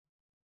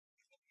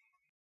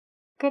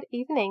Good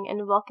evening,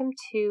 and welcome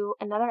to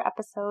another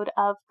episode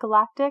of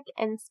Galactic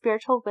and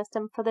Spiritual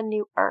Wisdom for the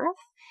New Earth.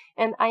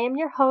 And I am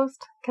your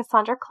host,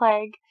 Cassandra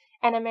Clegg,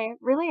 and I'm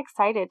really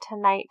excited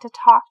tonight to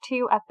talk to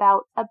you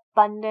about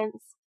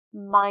abundance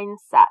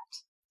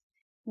mindset.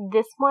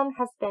 This one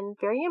has been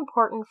very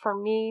important for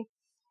me,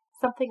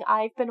 something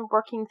I've been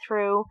working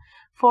through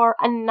for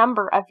a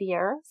number of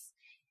years.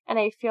 And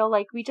I feel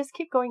like we just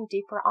keep going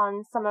deeper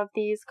on some of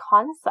these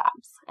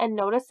concepts and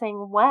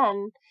noticing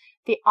when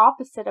the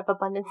opposite of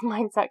abundance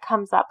mindset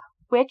comes up,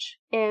 which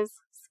is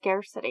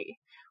scarcity,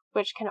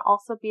 which can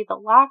also be the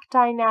lack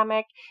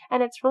dynamic.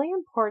 And it's really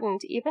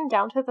important, even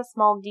down to the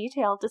small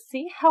detail, to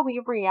see how we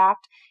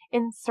react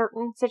in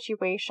certain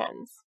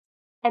situations.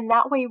 And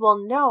that way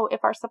we'll know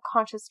if our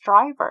subconscious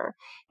driver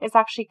is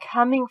actually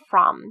coming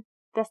from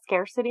the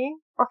scarcity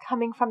or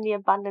coming from the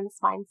abundance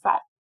mindset.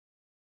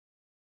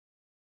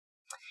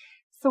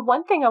 So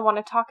one thing I want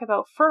to talk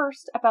about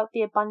first about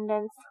the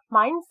abundance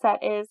mindset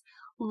is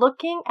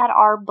looking at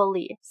our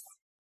beliefs.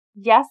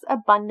 Yes,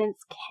 abundance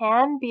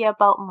can be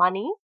about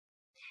money,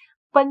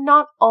 but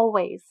not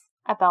always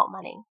about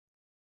money.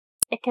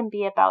 It can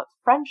be about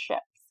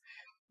friendships,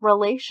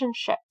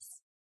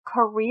 relationships,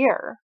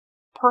 career,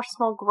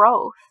 personal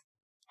growth,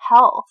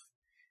 health,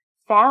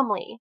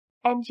 family,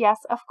 and yes,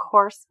 of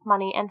course,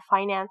 money and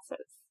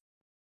finances.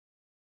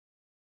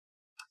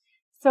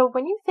 So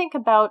when you think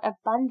about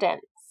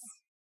abundance,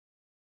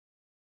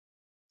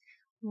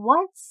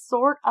 what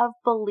sort of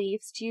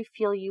beliefs do you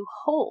feel you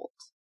hold?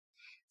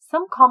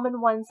 Some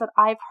common ones that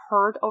I've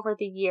heard over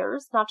the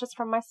years, not just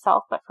from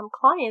myself, but from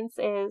clients,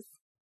 is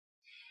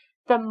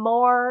the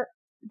more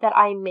that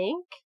I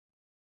make,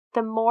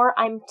 the more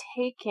I'm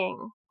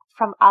taking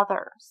from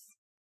others.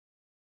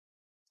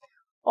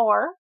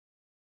 Or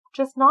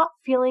just not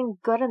feeling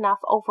good enough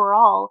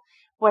overall,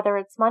 whether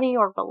it's money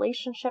or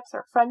relationships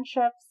or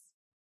friendships.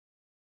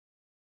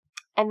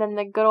 And then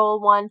the good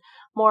old one,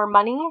 more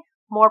money,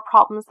 more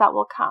problems that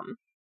will come.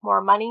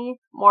 More money,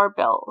 more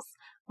bills.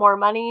 More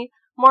money,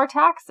 more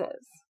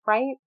taxes,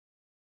 right?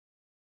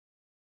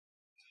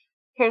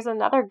 Here's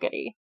another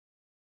goodie.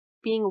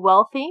 Being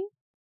wealthy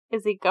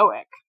is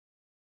egoic.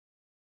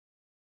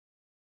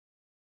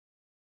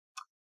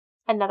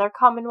 Another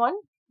common one,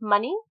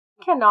 money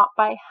cannot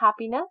buy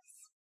happiness.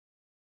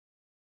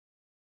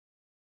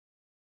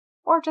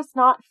 Or just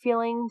not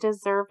feeling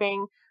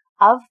deserving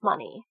of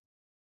money.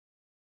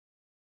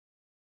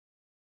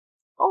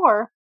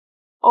 Or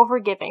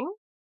overgiving.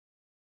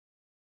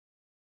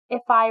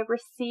 If I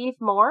receive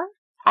more,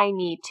 I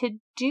need to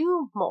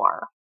do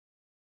more.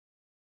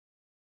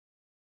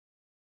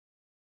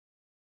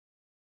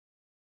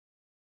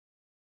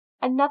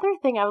 Another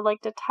thing I would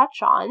like to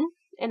touch on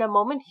in a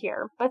moment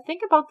here, but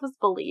think about those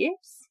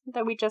beliefs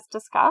that we just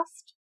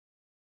discussed.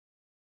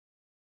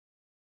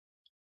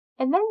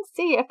 And then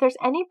see if there's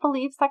any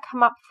beliefs that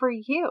come up for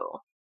you.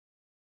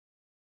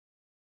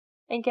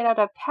 And get out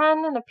a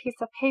pen and a piece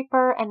of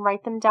paper and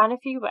write them down if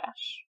you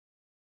wish.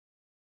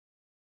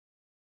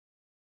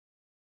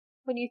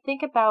 When you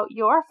think about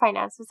your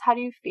finances, how do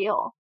you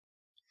feel?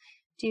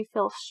 Do you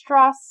feel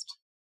stressed?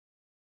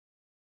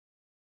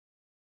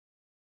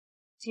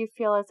 Do you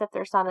feel as if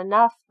there's not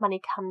enough? Money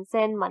comes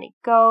in, money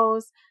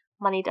goes,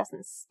 money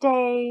doesn't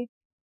stay.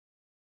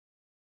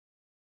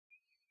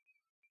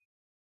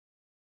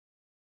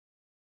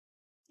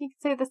 You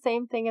can say the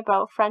same thing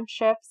about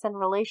friendships and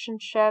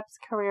relationships,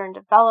 career and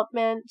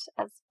development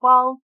as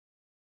well,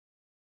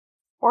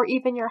 or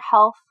even your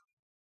health.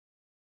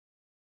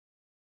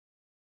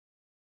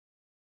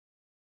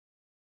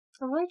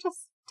 So really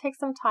just take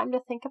some time to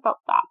think about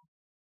that.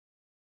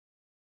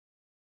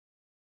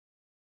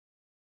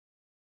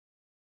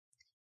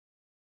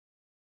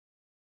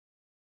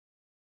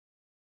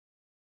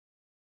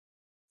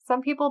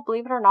 Some people,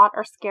 believe it or not,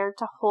 are scared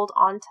to hold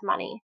on to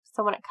money.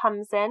 So when it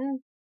comes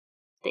in,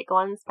 they go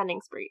on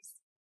spending sprees.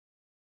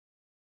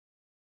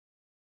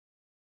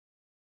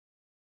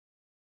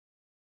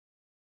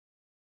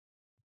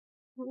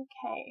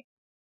 Okay.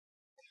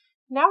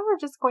 Now we're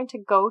just going to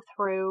go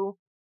through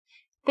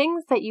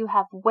things that you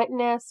have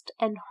witnessed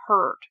and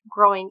heard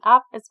growing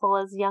up as well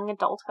as young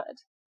adulthood.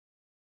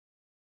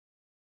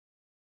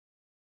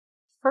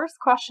 First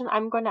question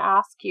I'm going to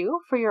ask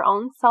you for your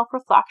own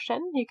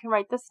self-reflection, you can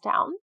write this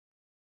down.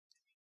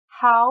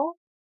 How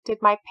did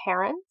my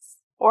parents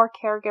or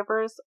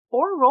caregivers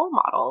or role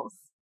models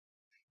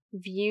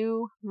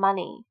view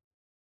money?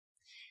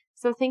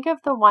 So think of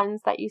the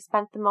ones that you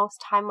spent the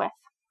most time with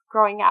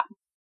growing up.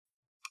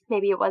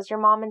 Maybe it was your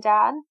mom and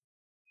dad.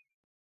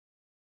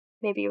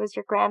 Maybe it was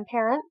your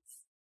grandparents.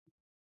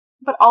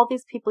 But all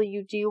these people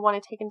you do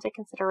want to take into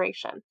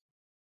consideration.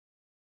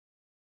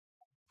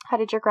 How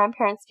did your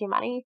grandparents view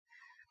money?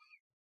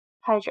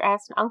 How did your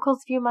aunts and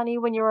uncles view money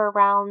when you were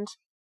around?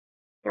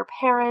 Your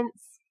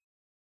parents?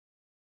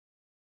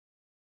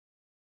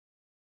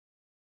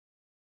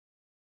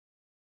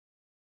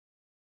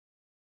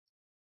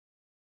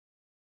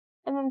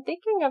 And then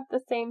thinking of the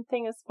same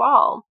thing as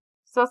well.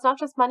 So it's not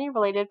just money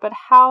related, but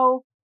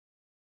how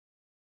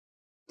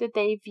did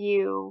they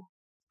view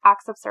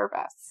acts of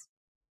service?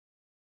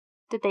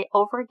 Did they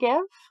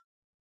overgive?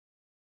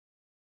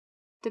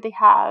 Did they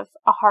have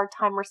a hard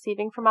time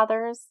receiving from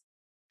others?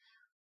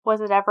 Was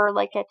it ever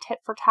like a tit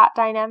for tat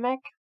dynamic?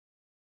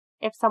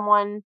 If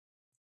someone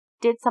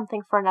did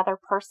something for another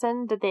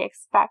person, did they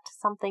expect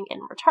something in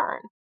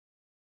return?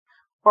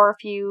 Or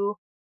if you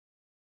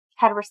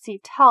had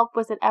received help,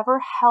 was it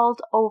ever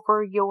held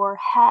over your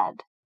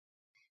head?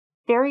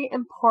 Very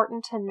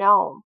important to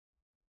know.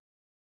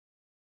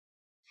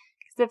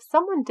 Because if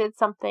someone did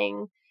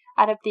something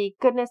out of the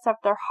goodness of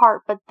their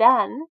heart, but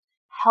then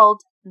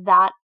held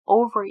that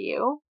over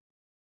you,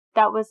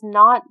 that was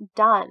not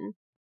done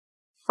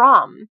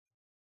from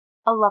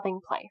a loving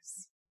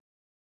place.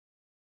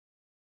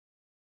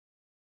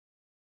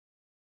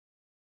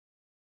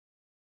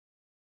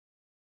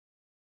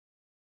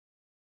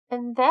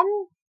 And then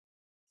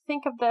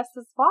think of this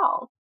as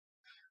well.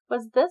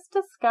 Was this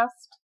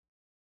discussed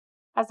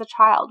as a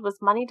child? Was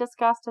money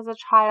discussed as a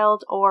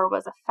child, or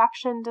was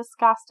affection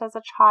discussed as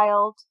a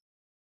child?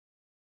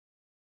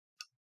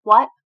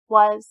 What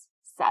was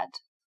said?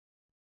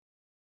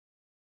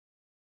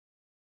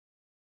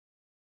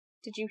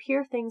 Did you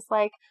hear things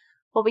like,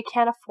 well, we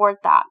can't afford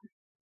that.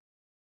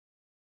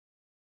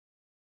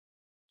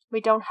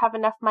 We don't have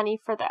enough money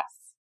for this.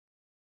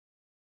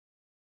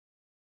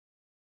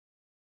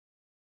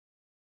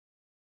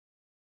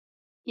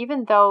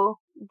 Even though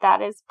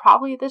that is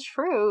probably the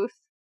truth,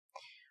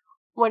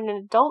 when an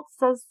adult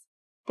says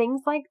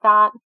things like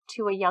that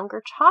to a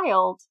younger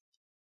child,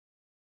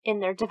 in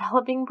their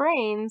developing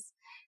brains,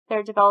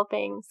 they're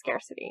developing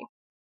scarcity.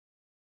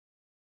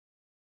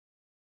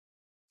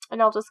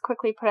 And I'll just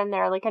quickly put in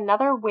there like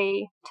another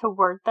way to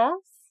word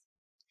this,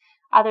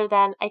 other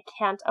than I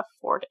can't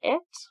afford it,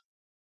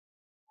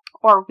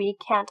 or we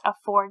can't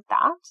afford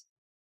that,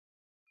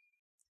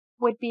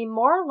 would be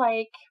more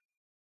like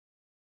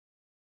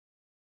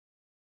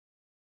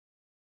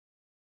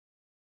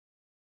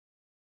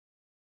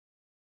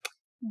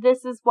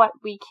this is what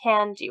we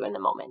can do in the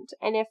moment.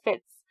 And if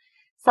it's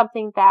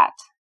something that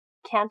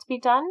can't be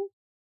done,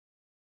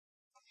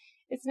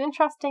 it's an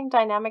interesting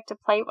dynamic to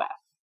play with.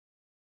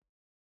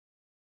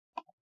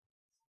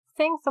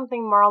 Saying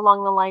something more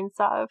along the lines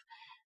of,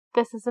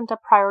 this isn't a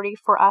priority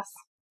for us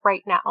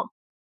right now.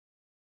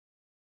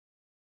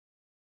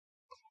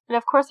 And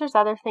of course, there's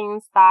other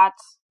things that,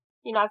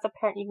 as a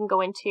parent you can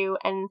go into.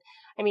 And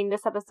I mean,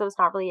 this episode is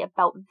not really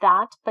about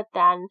that, but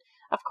then,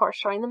 of course,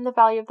 showing them the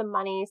value of the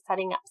money,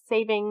 setting up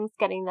savings,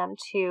 getting them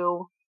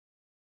to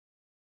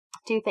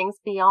do things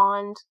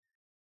beyond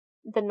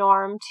the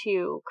norm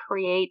to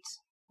create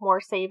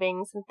more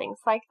savings and things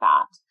like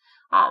that.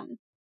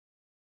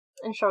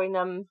 And showing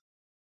them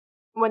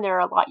when they're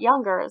a lot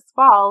younger as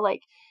well,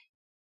 like,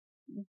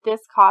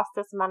 this costs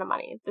this amount of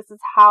money. This is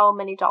how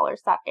many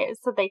dollars that is,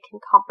 so they can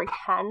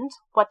comprehend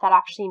what that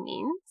actually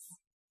means.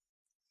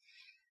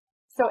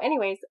 So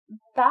anyways,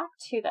 back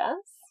to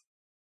this.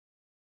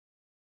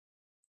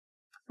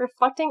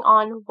 Reflecting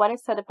on what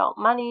is said about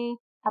money,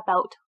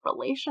 about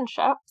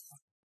relationships,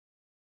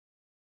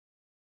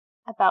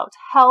 about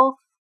health.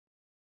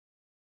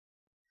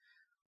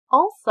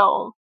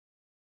 Also,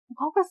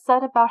 what was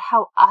said about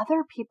how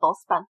other people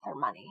spent their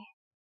money.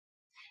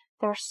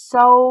 There's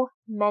so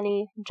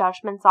many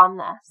judgments on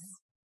this.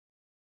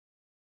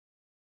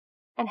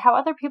 And how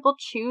other people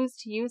choose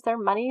to use their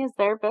money is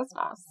their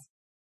business.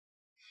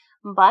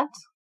 But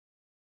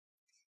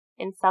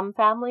in some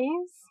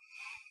families,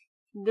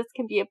 this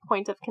can be a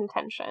point of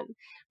contention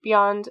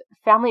beyond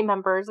family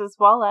members as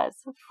well as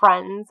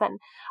friends and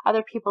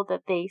other people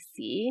that they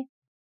see.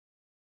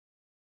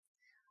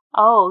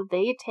 Oh,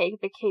 they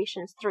take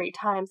vacations 3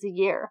 times a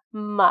year.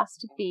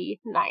 Must be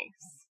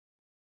nice.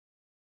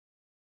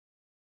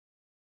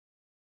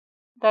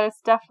 That is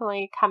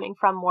definitely coming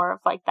from more of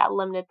like that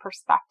limited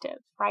perspective,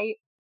 right?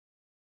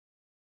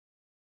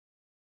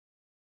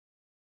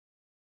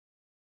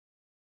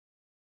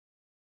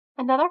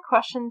 Another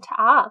question to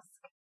ask.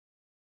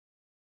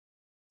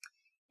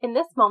 In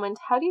this moment,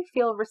 how do you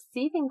feel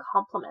receiving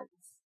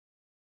compliments?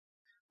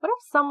 What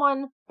if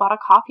someone bought a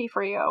coffee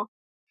for you,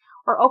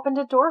 or opened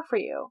a door for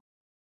you,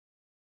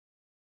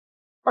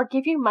 or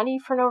give you money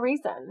for no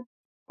reason,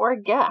 or a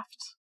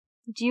gift?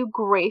 Do you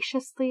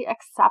graciously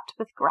accept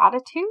with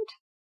gratitude?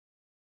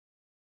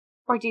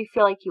 Or do you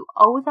feel like you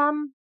owe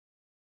them?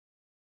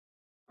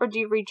 Or do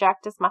you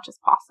reject as much as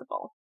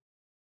possible?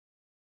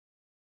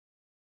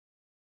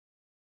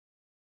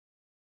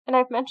 And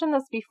I've mentioned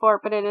this before,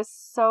 but it is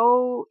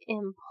so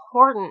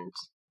important.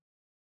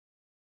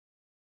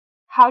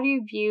 How do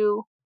you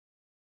view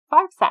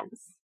 5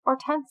 cents or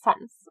 10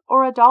 cents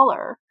or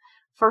 $1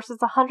 versus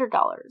 $100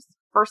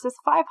 versus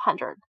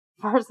 500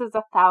 versus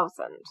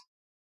 1,000?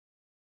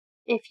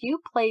 If you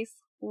place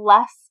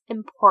less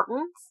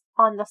importance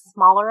on the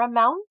smaller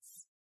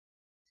amounts,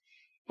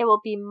 it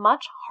will be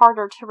much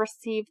harder to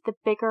receive the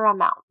bigger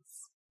amounts.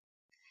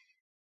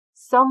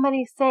 So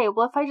many say,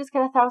 well, if I just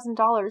get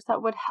 $1,000,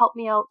 that would help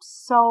me out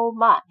so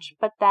much,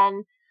 but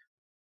then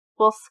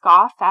will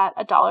scoff at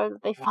 $1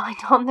 that they find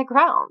on the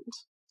ground.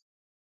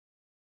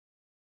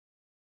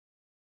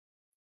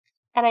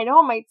 And I know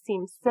it might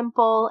seem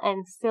simple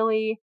and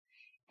silly,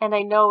 and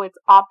I know it's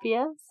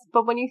obvious,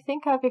 but when you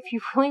think of if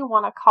you really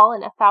want to call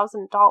in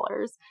 $1,000,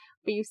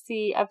 but you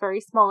see a very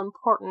small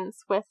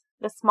importance with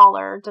the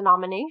smaller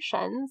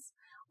denominations,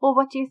 well,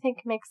 what do you think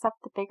makes up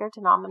the bigger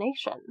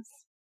denominations?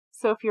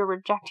 So if you're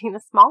rejecting the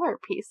smaller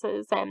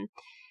pieces and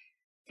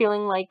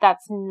feeling like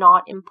that's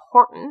not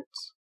important,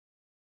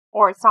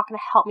 or it's not going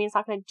to help me, it's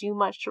not going to do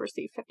much to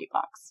receive $50,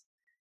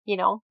 you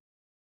know?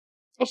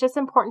 It's just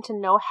important to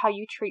know how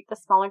you treat the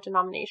smaller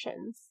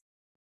denominations.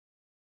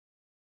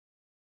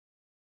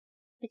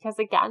 Because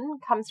again,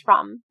 comes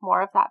from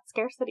more of that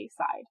scarcity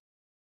side.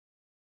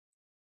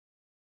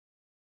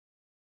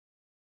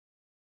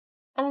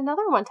 And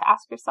another one to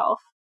ask yourself,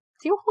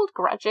 do you hold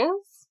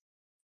grudges?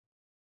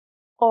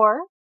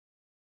 Or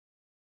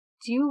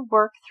do you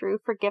work through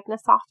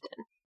forgiveness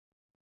often?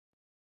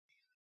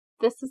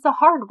 This is a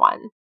hard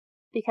one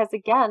because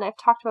again, I've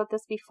talked about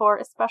this before,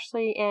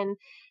 especially in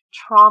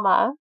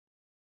trauma.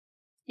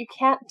 You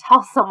can't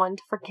tell someone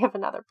to forgive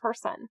another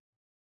person.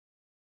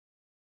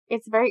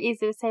 It's very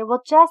easy to say,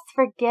 well, just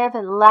forgive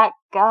and let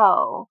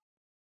go.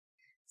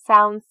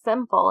 Sounds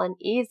simple and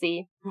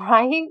easy,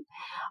 right?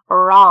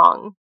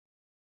 Wrong.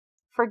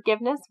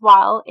 Forgiveness,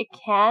 while it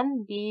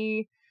can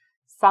be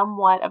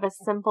somewhat of a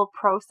simple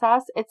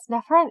process, it's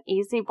never an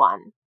easy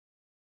one.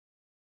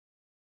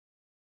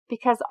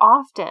 Because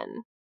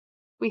often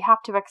we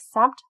have to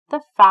accept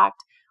the fact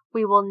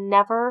we will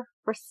never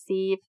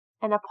receive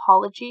an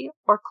apology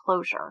or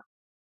closure.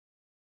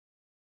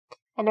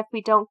 And if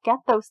we don't get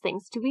those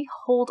things, do we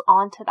hold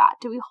on to that?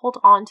 Do we hold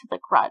on to the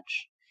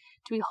grudge?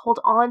 Do we hold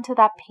on to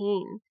that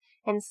pain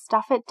and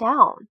stuff it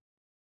down?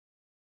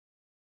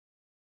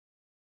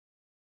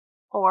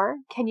 Or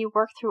can you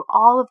work through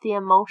all of the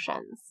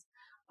emotions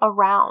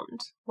around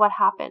what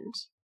happened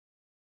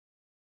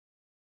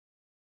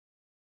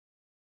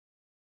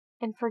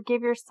and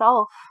forgive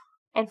yourself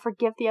and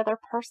forgive the other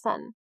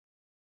person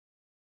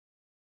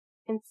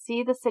and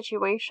see the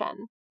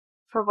situation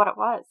for what it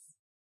was?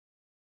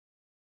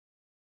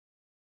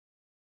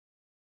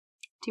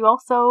 Do you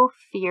also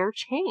fear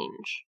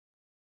change?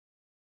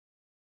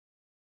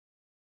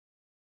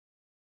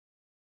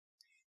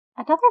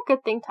 Another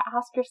good thing to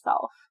ask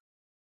yourself,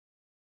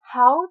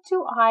 how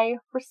do I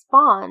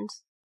respond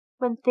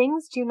when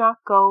things do not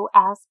go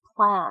as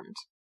planned?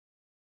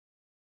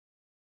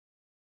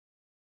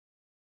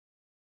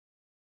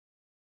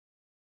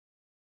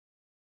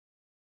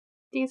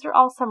 These are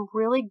all some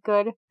really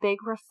good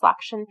big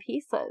reflection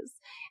pieces,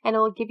 and it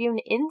will give you an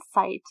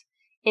insight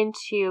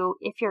into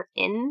if you're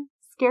in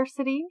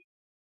scarcity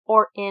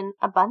or in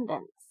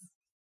abundance.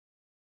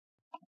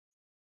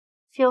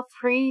 Feel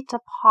free to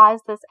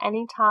pause this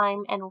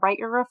anytime and write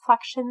your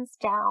reflections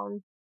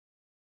down.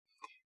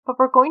 But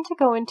we're going to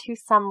go into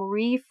some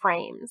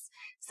reframes.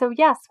 So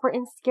yes, we're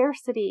in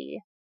scarcity,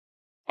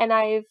 and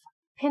I've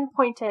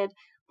pinpointed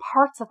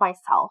parts of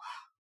myself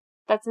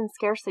that's in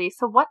scarcity.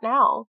 So what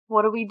now?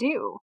 What do we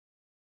do?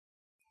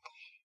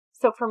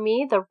 So for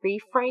me, the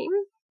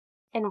reframe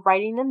and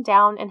writing them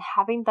down and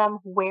having them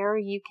where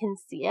you can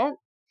see it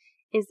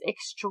is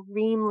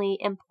extremely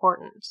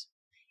important,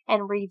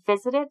 and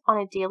revisit it on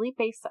a daily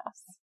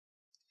basis.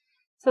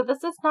 So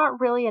this is not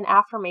really an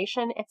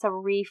affirmation, it's a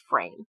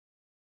reframe.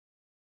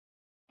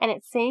 And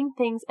it's saying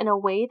things in a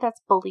way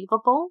that's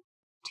believable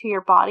to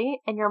your body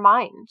and your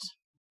mind.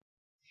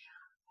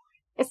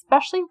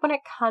 Especially when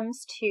it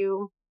comes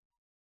to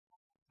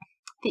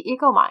the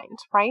ego mind,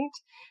 right?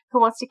 Who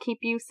wants to keep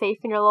you safe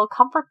in your little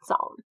comfort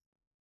zone.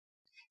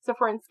 So if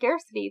we're in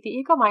scarcity, the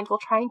ego mind will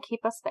try and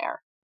keep us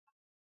there.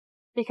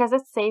 Because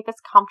it's safe,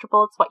 it's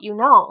comfortable, it's what you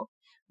know.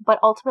 But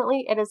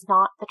ultimately, it is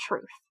not the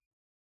truth.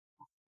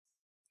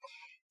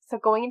 So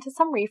going into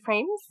some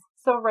reframes,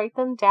 so write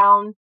them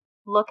down,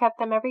 look at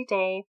them every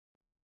day.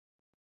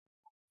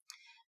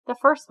 The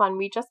first one,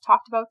 we just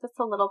talked about this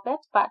a little bit,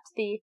 but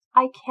the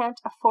I can't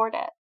afford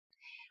it.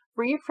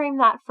 Reframe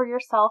that for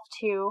yourself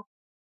to,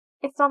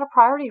 it's not a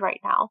priority right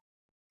now.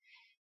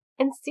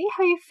 And see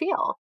how you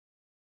feel.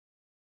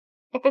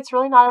 If it's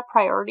really not a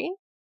priority,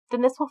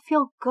 then this will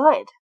feel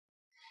good.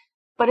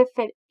 But if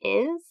it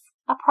is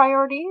a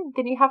priority,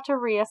 then you have to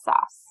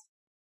reassess.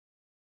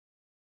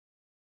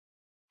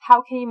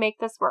 How can you make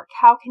this work?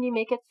 How can you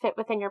make it fit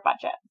within your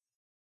budget?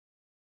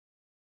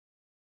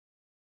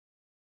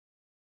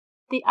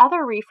 The other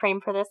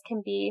reframe for this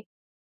can be,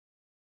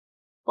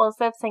 well,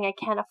 instead of saying I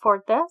can't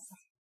afford this,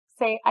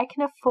 say I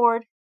can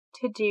afford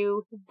to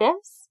do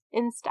this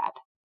instead.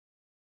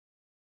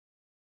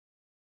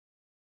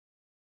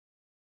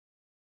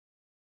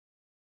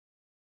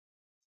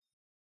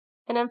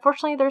 And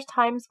unfortunately, there's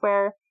times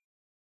where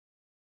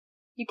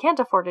you can't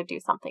afford to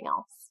do something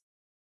else.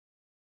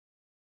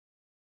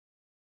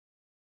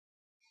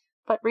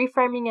 But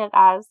reframing it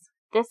as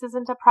this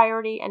isn't a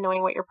priority and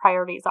knowing what your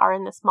priorities are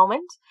in this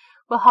moment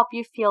will help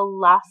you feel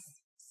less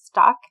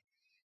stuck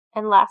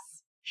and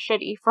less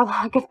shitty, for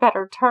lack of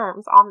better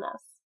terms, on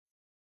this.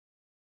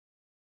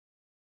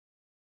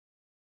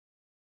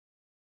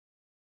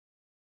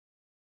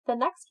 The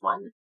next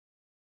one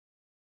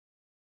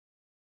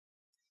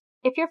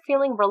If you're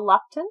feeling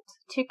reluctant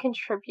to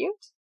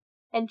contribute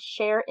and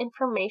share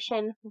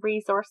information,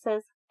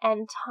 resources,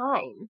 and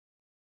time.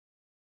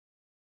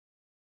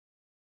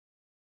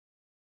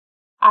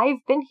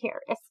 I've been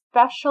here,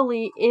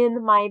 especially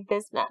in my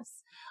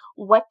business.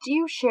 What do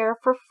you share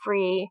for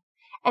free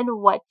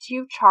and what do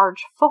you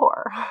charge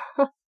for?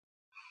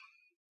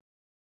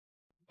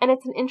 And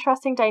it's an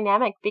interesting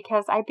dynamic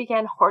because I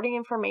began hoarding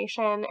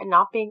information and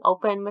not being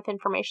open with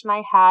information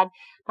I had,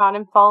 not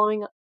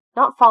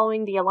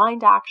following the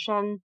aligned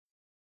action.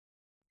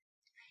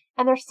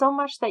 And there's so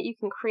much that you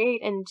can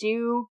create and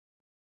do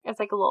as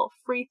like a little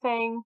free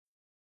thing.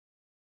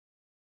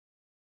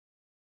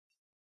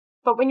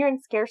 But when you're in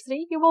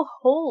scarcity, you will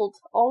hold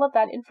all of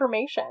that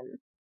information.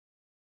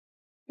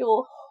 You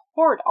will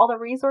hoard all the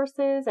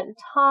resources and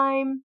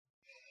time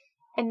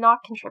and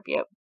not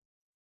contribute.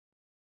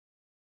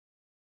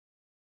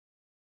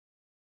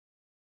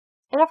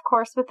 And of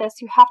course, with this,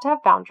 you have to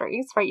have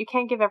boundaries, right? You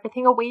can't give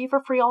everything away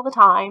for free all the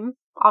time.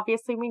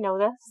 Obviously, we know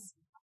this.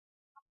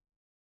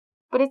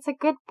 But it's a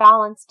good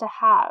balance to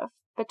have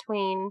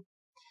between,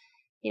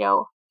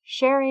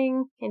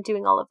 sharing and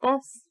doing all of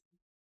this.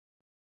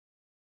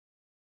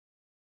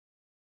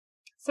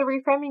 So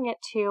reframing it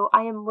to,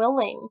 I am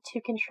willing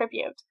to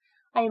contribute.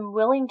 I am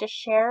willing to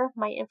share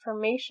my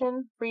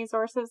information,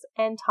 resources,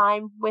 and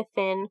time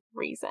within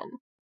reason.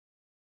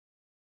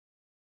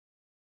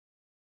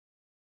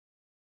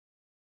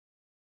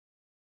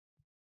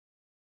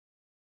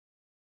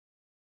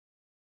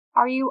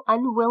 Are you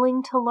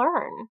unwilling to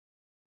learn?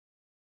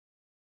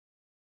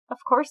 Of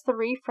course, the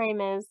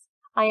reframe is,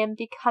 I am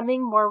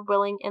becoming more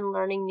willing in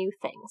learning new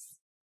things.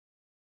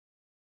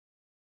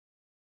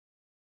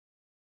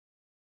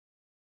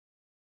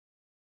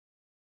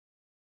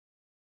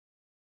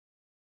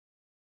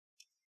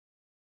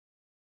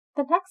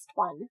 The next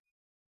one,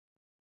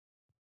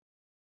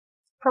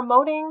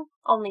 promoting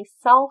only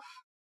self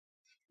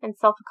and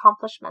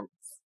self-accomplishments.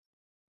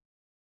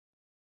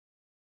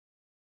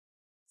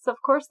 So of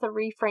course the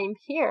reframe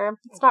here,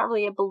 it's not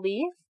really a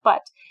belief,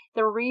 but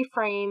the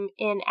reframe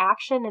in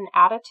action and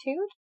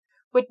attitude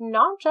would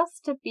not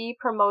just to be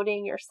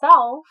promoting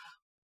yourself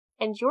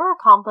and your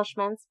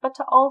accomplishments, but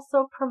to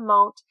also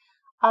promote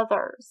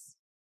others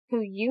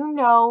who you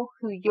know,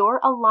 who you're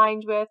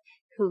aligned with,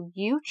 who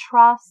you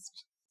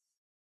trust,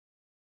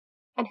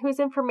 and whose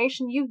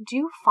information you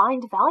do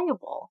find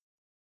valuable.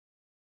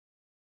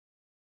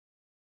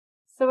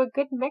 So a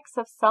good mix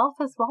of self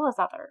as well as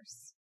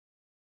others.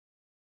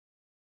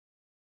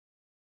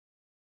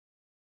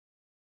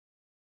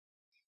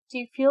 Do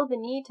you feel the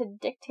need to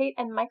dictate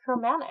and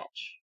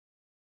micromanage?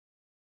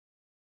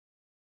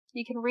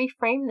 You can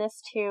reframe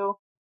this to,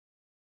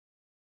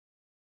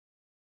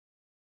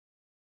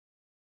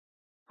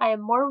 I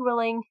am more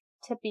willing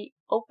to be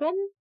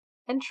open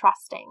and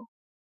trusting.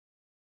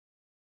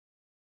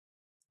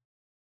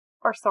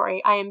 Or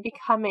sorry, I am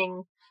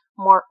becoming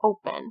more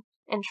open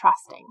and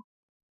trusting.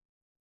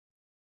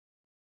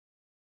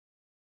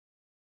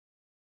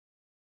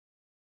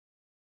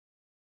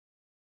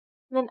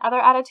 And then other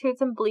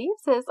attitudes and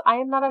beliefs is, I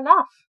am not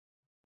enough.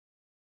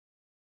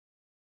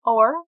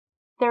 Or,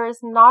 there is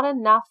not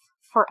enough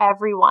for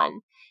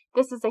everyone.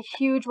 This is a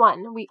huge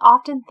one. We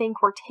often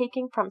think we're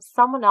taking from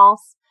someone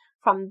else,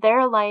 from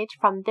their light,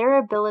 from their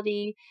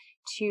ability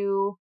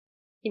to,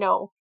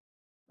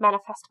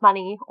 manifest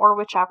money or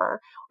whichever,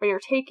 or you're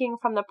taking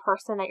from the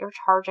person that you're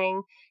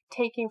charging,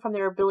 taking from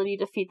their ability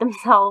to feed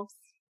themselves.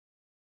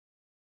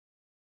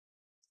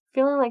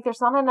 Feeling like there's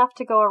not enough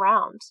to go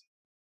around.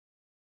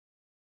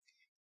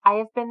 I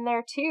have been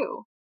there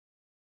too.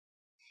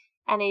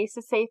 And I used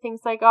to say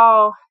things like,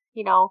 oh,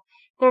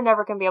 they're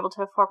never going to be able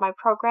to afford my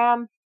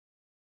program.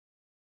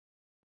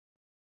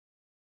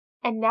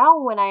 And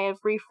now when I have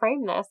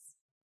reframed this,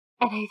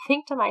 and I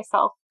think to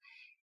myself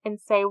and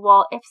say,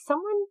 well, if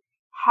someone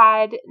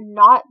had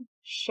not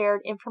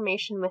shared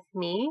information with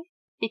me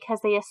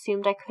because they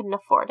assumed I couldn't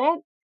afford it,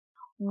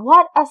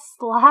 what a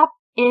slap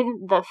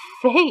in the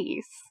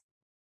face.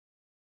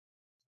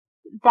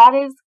 That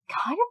is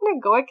kind of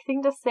an egoic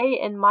thing to say,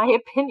 in my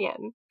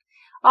opinion.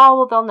 Oh,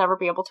 well, they'll never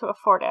be able to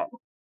afford it.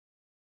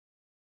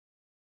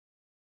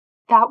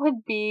 That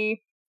would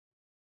be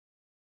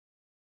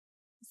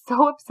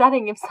so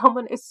upsetting if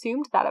someone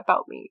assumed that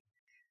about me.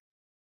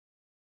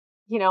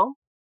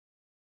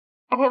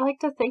 And I like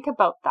to think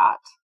about that.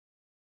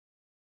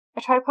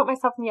 I try to put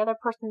myself in the other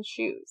person's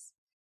shoes.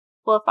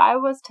 Well, if I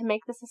was to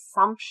make this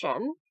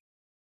assumption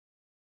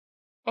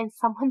and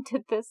someone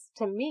did this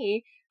to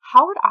me,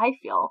 how would I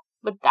feel?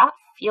 Would that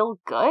feel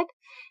good?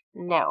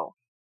 No.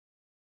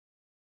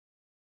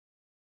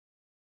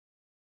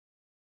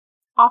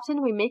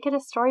 Often we make it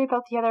a story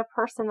about the other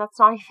person that's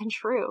not even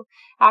true.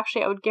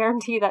 Actually, I would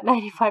guarantee that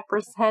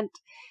 95%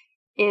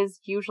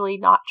 is usually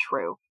not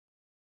true.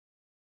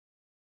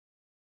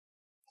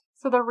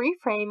 So the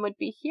reframe would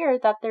be here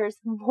that there's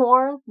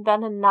more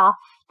than enough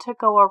to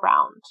go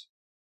around.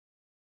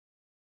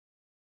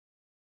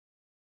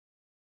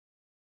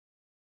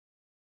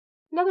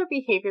 Another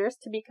behavior is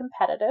to be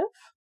competitive.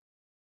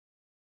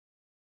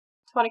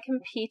 want to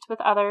compete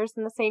with others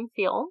in the same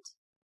field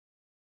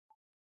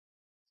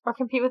or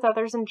compete with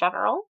others in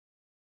general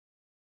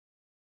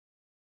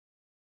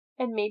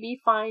and maybe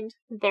find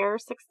their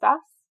success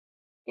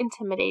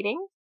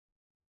intimidating.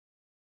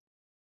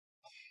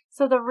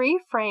 So the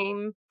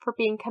reframe for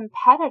being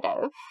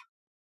competitive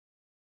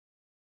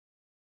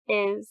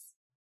is,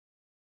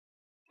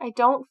 I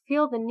don't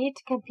feel the need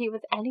to compete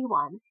with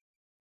anyone.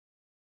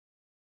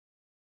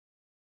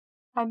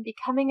 I'm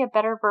becoming a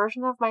better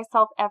version of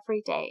myself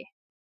every day.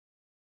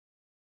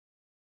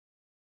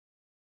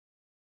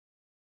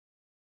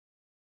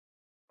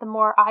 The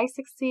more I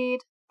succeed,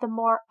 the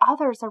more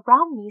others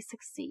around me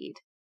succeed.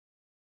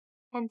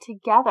 And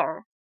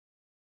together,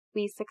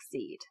 we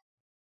succeed.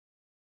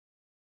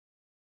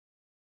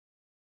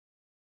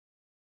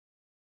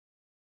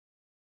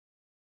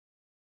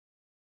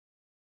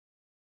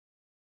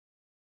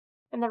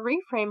 And the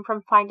reframe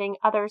from finding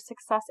others'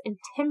 success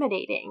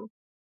intimidating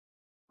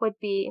would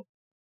be,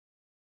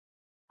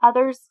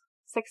 others'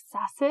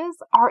 successes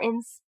are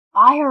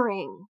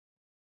inspiring.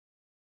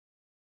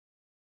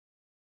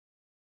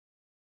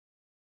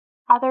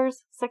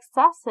 Others'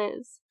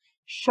 successes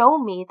show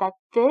me that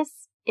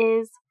this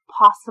is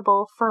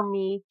possible for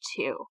me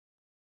too.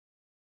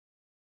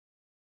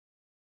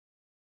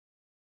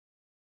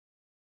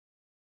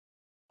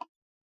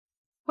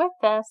 With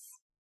this,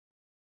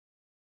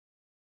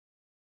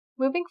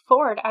 moving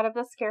forward out of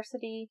the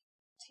scarcity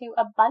to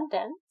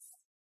abundance,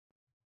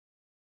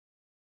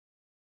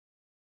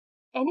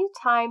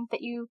 anytime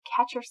that you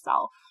catch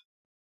yourself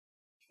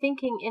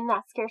thinking in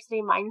that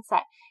scarcity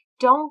mindset,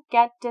 don't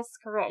get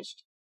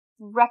discouraged.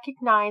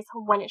 Recognize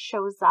when it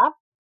shows up,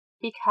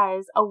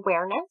 because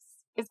awareness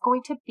is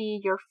going to be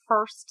your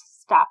first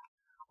step.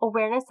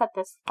 Awareness that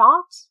this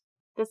thought,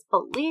 this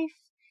belief,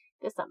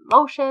 this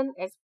emotion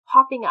is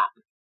popping up.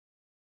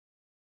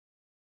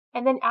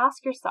 And then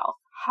ask yourself,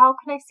 how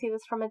can I see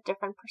this from a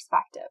different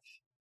perspective?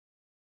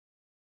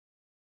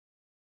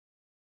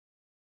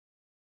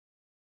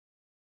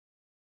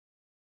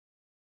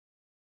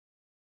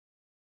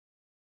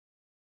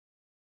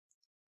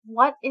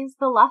 What is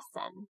the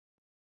lesson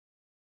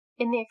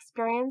in the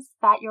experience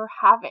that you're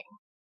having?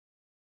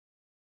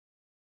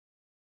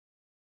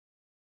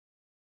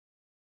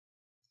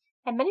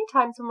 And many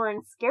times when we're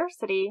in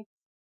scarcity,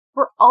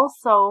 we're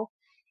also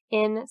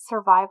in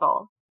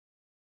survival.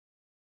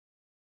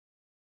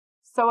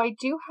 So I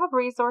do have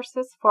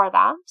resources for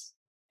that,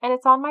 and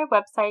it's on my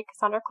website,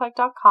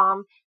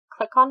 cassandraclegg.com.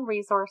 Click on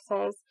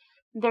resources.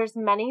 There's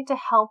many to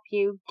help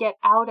you get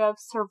out of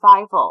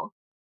survival.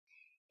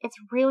 It's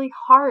really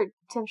hard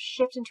to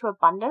shift into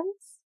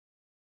abundance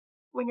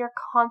when you're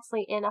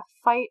constantly in a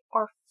fight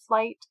or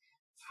flight,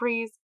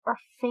 freeze, or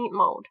faint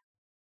mode,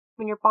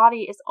 when your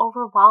body is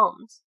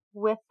overwhelmed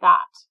with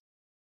that.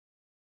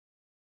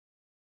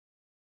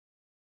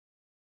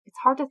 It's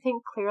hard to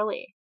think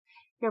clearly.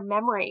 Your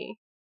memory,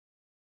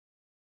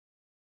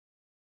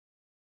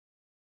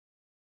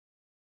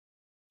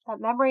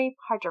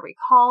 hard to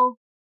recall,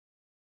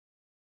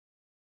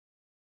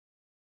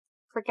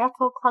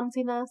 forgetful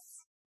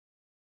clumsiness.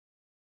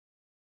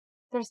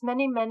 There's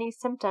many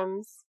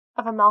symptoms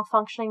of a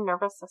malfunctioning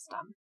nervous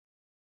system.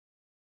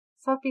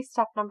 So that'd be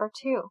step number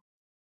 2.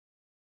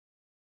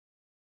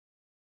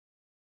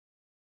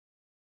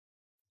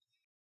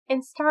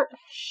 And start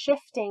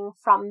shifting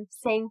from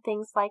saying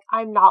things like,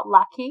 I'm not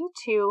lucky,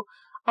 to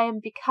I am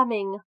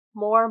becoming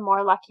more and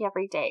more lucky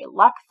every day.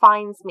 Luck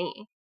finds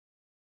me.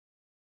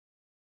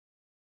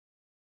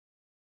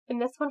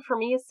 And this one for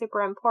me is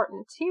super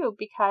important too,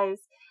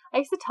 because I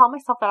used to tell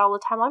myself that all the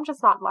time, I'm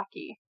just not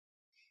lucky.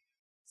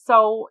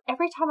 So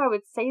every time I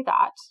would say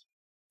that,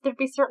 there'd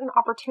be certain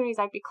opportunities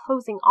I'd be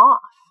closing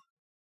off.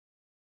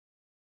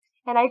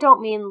 And I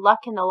don't mean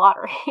luck in the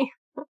lottery.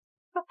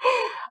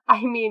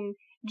 I mean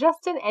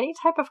just in any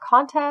type of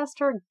contest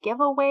or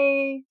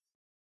giveaway,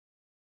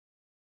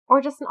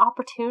 or just an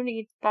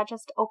opportunity that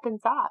just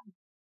opens up.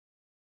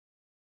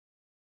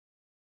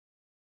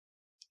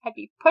 I'd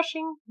be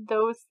pushing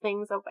those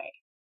things away.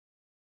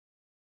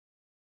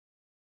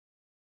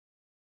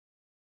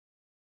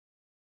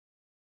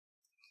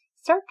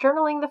 Start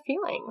journaling the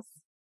feelings.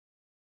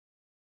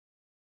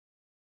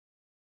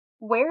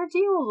 Where do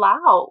you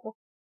allow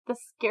the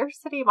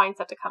scarcity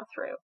mindset to come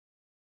through?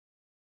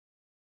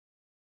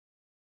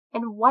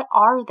 And what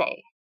are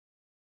they?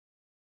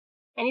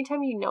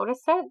 Anytime you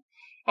notice it,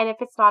 and if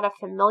it's not a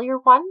familiar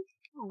one,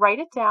 write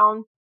it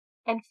down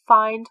and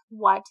find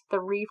what the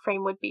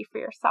reframe would be for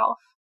yourself.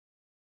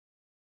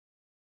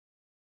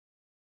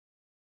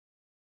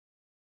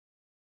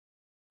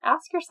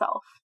 Ask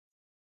yourself,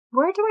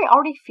 where do I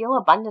already feel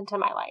abundant in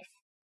my life?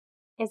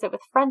 Is it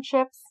with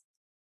friendships?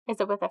 Is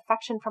it with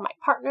affection from my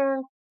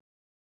partner?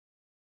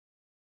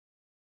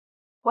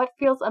 What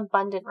feels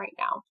abundant right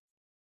now?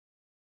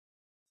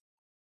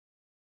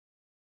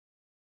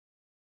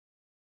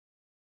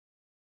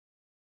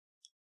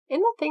 In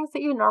the things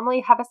that you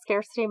normally have a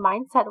scarcity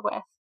mindset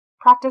with,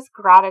 practice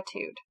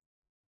gratitude.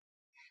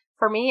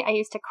 For me, I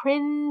used to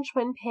cringe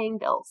when paying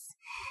bills.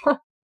 I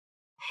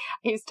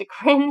used to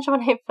cringe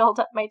when I filled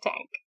up my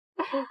tank.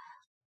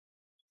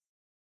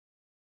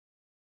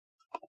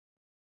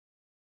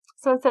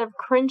 So instead of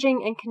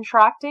cringing and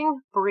contracting,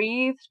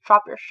 breathe,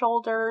 drop your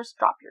shoulders,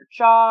 drop your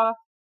jaw,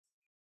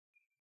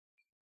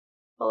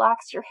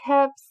 relax your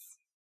hips,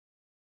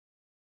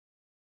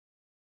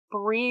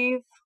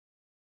 breathe,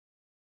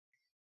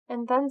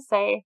 and then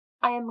say,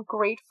 I am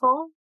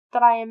grateful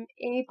that I am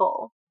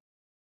able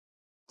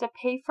to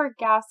pay for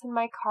gas in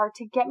my car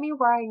to get me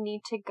where I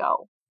need to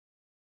go.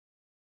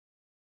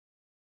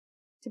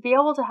 To be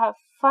able to have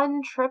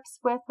fun trips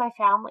with my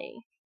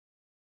family.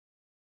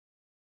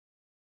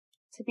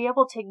 To be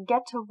able to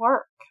get to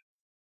work.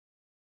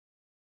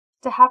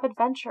 To have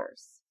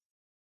adventures.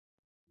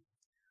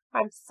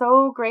 I'm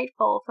so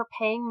grateful for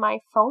paying my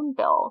phone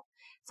bill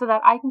so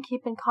that I can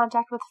keep in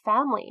contact with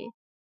family.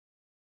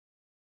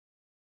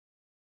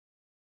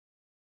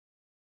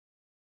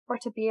 Or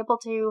to be able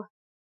to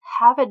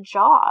have a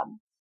job.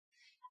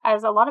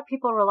 As a lot of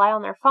people rely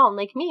on their phone,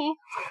 like me,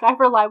 I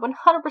rely 100%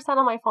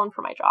 on my phone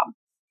for my job.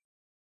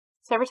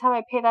 So every time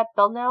I pay that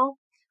bill now,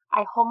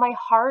 I hold my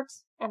heart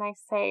and I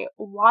say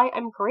why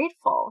I'm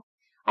grateful.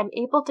 I'm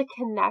able to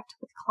connect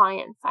with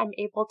clients. I'm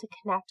able to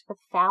connect with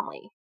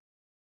family.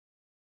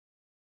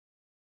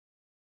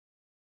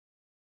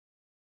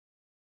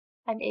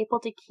 I'm able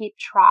to keep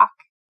track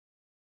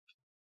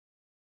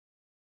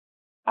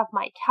of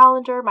my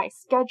calendar, my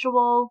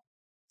schedule.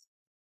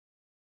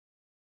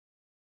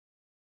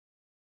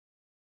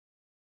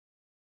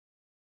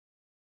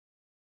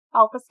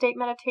 Alpha state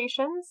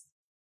meditations,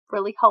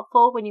 really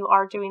helpful when you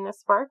are doing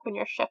this work, when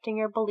you're shifting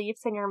your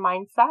beliefs and your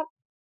mindset.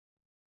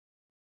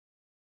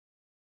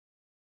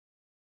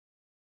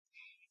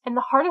 And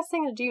the hardest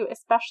thing to do,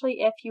 especially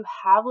if you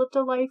have lived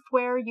a life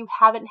where you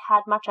haven't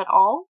had much at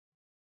all,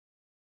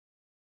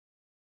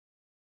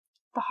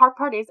 the hard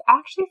part is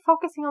actually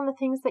focusing on the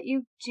things that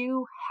you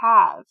do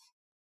have.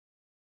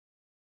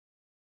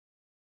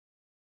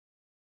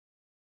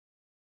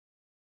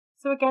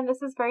 So again,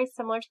 this is very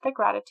similar to the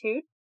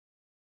gratitude.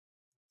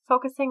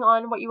 Focusing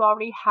on what you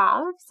already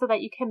have so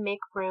that you can make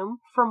room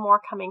for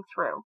more coming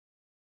through.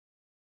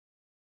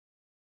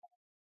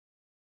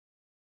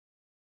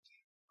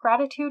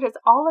 Gratitude is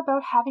all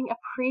about having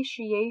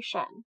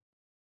appreciation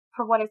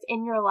for what is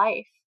in your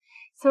life.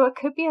 So it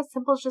could be as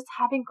simple as just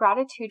having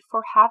gratitude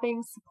for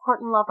having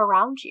support and love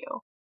around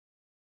you.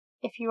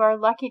 If you are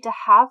lucky to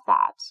have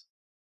that,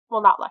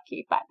 well, not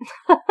lucky, but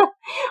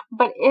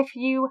but if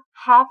you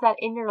have that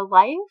in your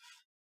life,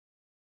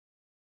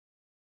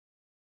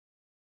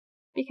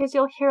 because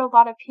you'll hear a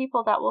lot of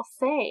people that will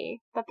say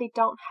that they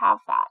don't have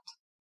that.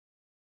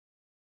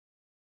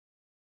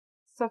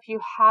 So if you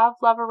have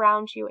love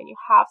around you and you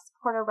have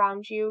support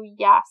around you,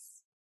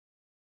 yes.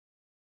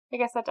 I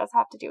guess that does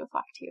have to do with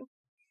luck too.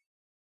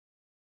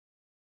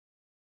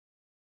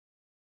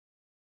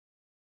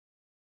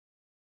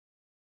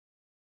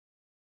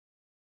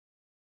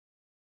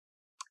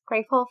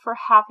 Grateful for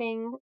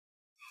having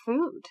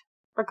food,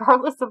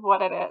 regardless of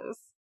what it is.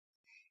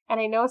 And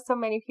I know so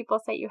many people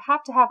say you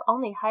have to have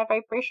only high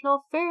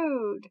vibrational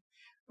food,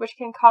 which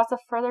can cause a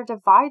further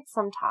divide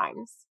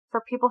sometimes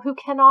for people who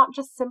cannot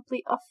just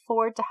simply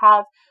afford to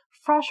have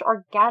fresh,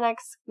 organic,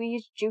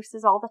 squeezed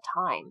juices all the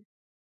time.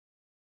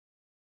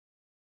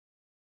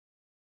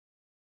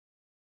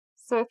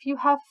 So if you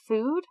have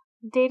food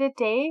day to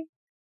day,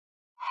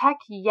 heck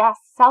yes,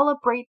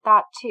 celebrate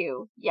that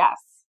too. Yes.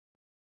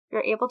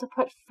 You're able to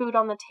put food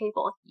on the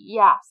table.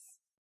 Yes.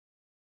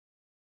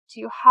 Do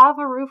you have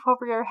a roof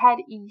over your head?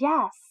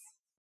 Yes.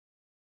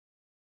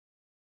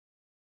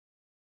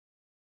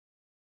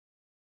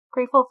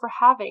 Grateful for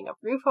having a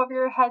roof over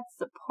your head,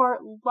 support,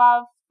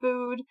 love,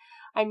 food.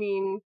 I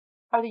mean,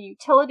 are the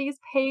utilities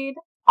paid?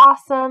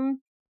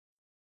 Awesome.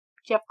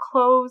 Do you have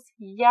clothes?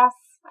 Yes.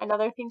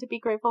 Another thing to be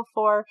grateful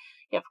for.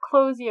 You have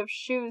clothes, you have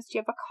shoes, do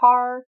you have a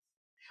car?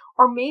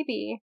 Or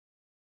maybe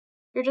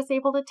you're just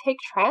able to take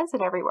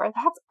transit everywhere.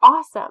 That's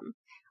awesome.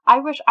 I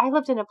wish I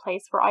lived in a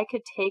place where I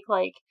could take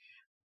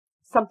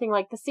something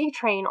like the sea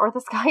train or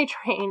the sky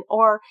train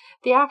or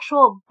the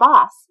actual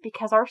bus,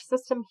 because our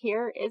system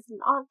here is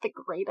not the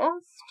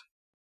greatest.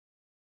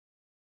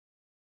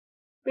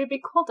 But it'd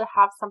be cool to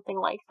have something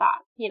like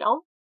that, you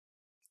know?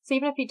 So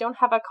even if you don't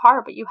have a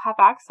car, but you have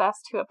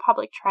access to a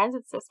public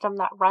transit system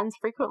that runs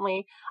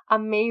frequently,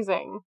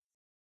 amazing.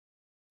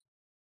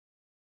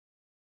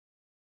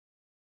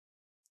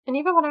 And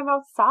even when I'm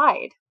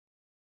outside,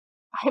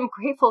 I'm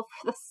grateful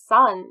for the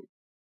sun,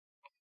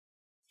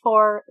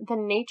 for the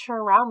nature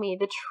around me,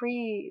 the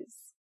trees.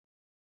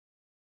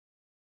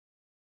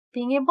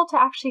 Being able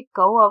to actually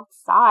go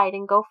outside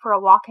and go for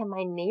a walk in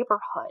my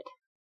neighborhood.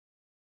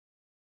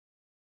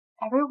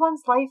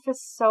 Everyone's life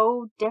is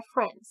so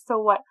different, so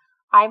what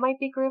I might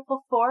be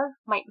grateful for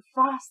might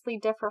vastly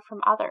differ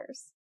from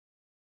others.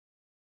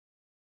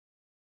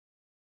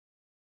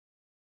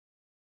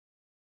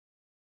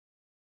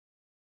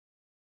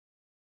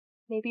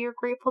 Maybe you're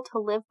grateful to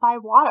live by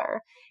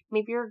water.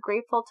 Maybe you're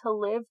grateful to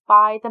live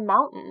by the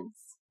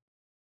mountains.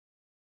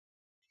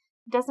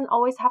 It doesn't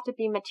always have to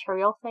be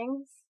material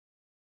things.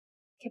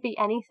 It could be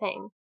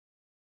anything.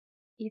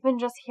 Even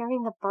just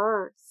hearing the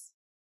birds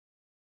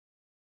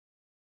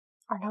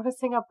or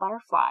noticing a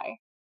butterfly.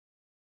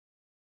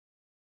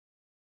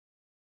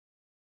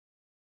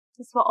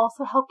 This will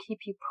also help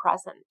keep you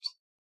present.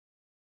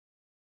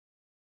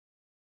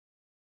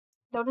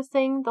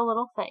 Noticing the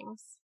little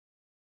things.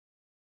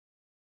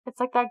 It's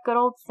like that good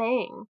old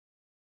saying,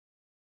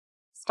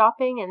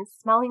 stopping and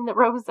smelling the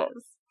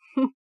roses.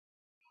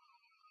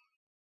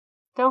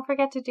 Don't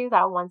forget to do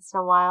that once in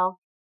a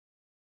while.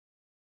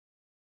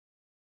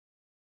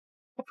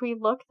 If we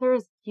look, there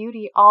is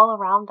beauty all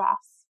around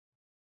us.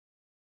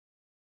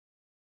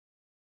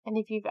 And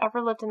if you've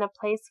ever lived in a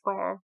place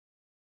where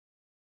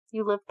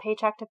you live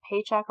paycheck to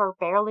paycheck or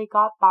barely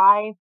got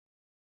by,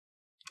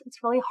 it's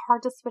really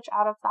hard to switch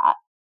out of that.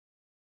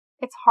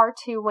 It's hard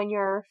to when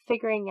you're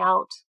figuring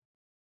out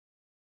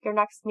your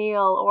next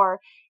meal or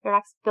your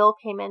next bill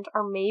payment,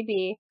 or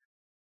maybe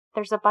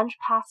there's a bunch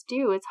past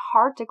due. It's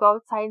hard to go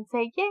outside and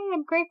say, yay,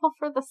 I'm grateful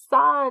for the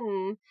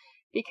sun,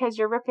 because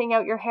you're ripping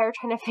out your hair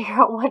trying to figure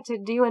out what to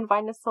do and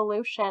find a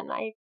solution.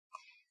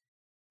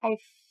 I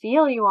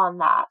feel you on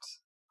that.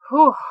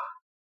 Whew,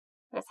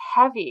 it's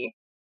heavy.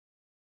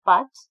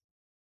 But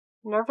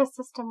nervous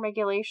system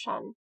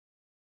regulation.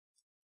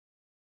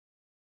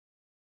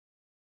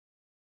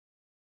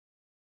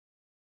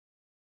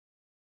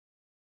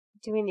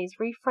 Doing these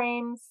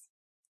reframes,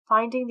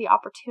 finding the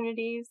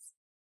opportunities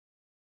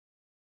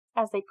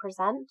as they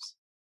present,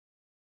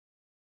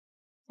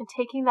 and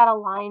taking that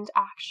aligned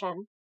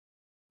action,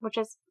 which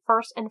is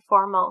first and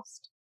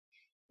foremost.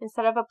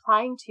 Instead of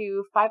applying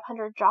to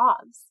 500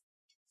 jobs,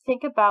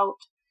 think about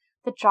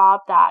the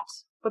job that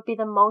would be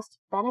the most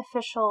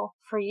beneficial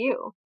for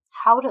you.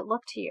 How would it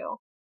look to you?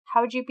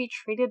 How would you be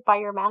treated by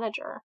your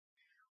manager?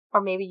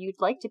 Or maybe you'd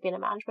like to be in a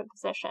management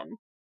position.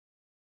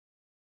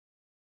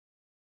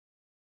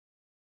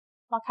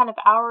 What kind of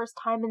hours,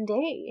 time, and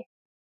day?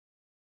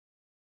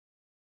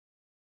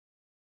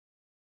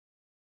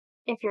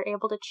 If you're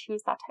able to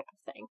choose that type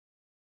of thing.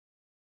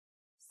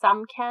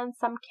 Some can,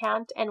 some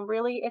can't, and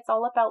really it's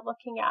all about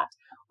looking at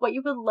what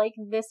you would like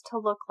this to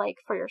look like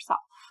for yourself.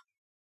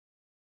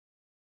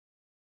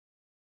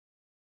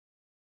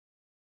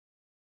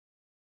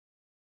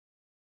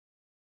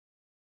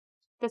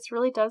 This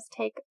really does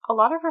take a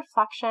lot of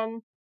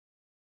reflection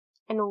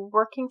and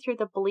working through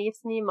the beliefs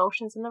and the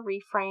emotions and the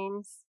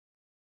reframes,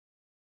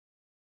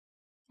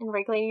 and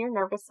regulating your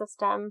nervous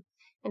system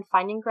and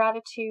finding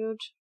gratitude.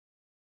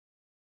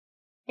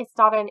 It's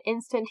not an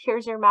instant,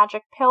 here's your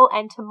magic pill,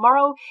 and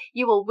tomorrow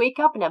you will wake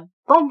up an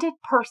abundant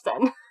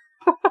person.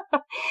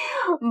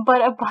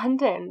 But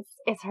abundance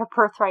is her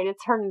birthright,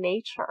 it's her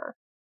nature.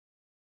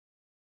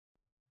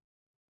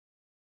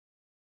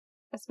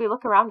 As we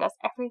look around us,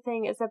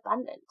 everything is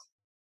abundant.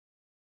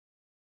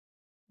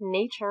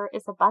 Nature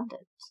is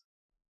abundant.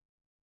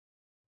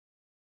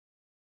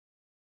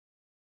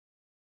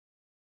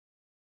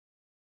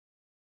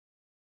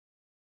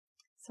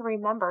 So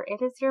remember,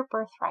 it is your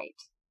birthright.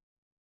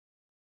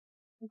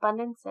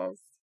 Abundance is.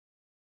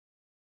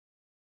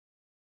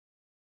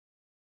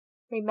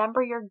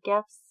 Remember your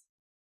gifts.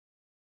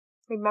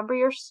 Remember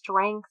your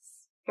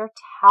strengths, your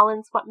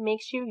talents, what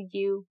makes you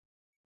you.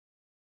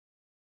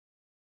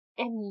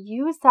 And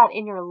use that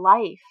in your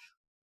life.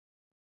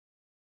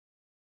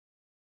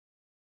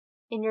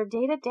 In your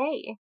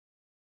day-to-day.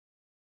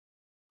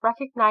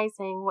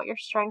 Recognizing what your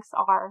strengths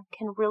are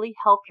can really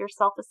help your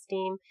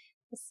self-esteem,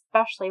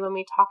 especially when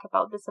we talk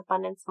about this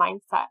abundance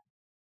mindset.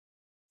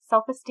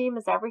 Self-esteem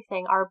is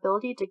everything. Our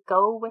ability to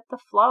go with the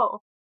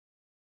flow.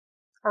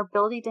 Our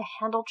ability to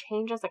handle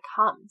change as it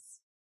comes.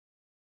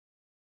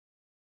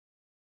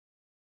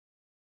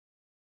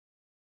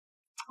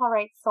 All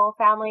right, soul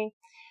family.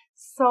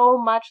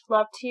 So much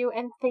love to you,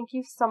 and thank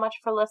you so much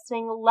for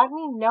listening. Let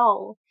me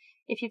know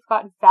if you've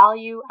got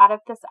value out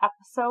of this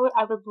episode.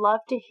 I would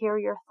love to hear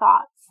your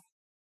thoughts.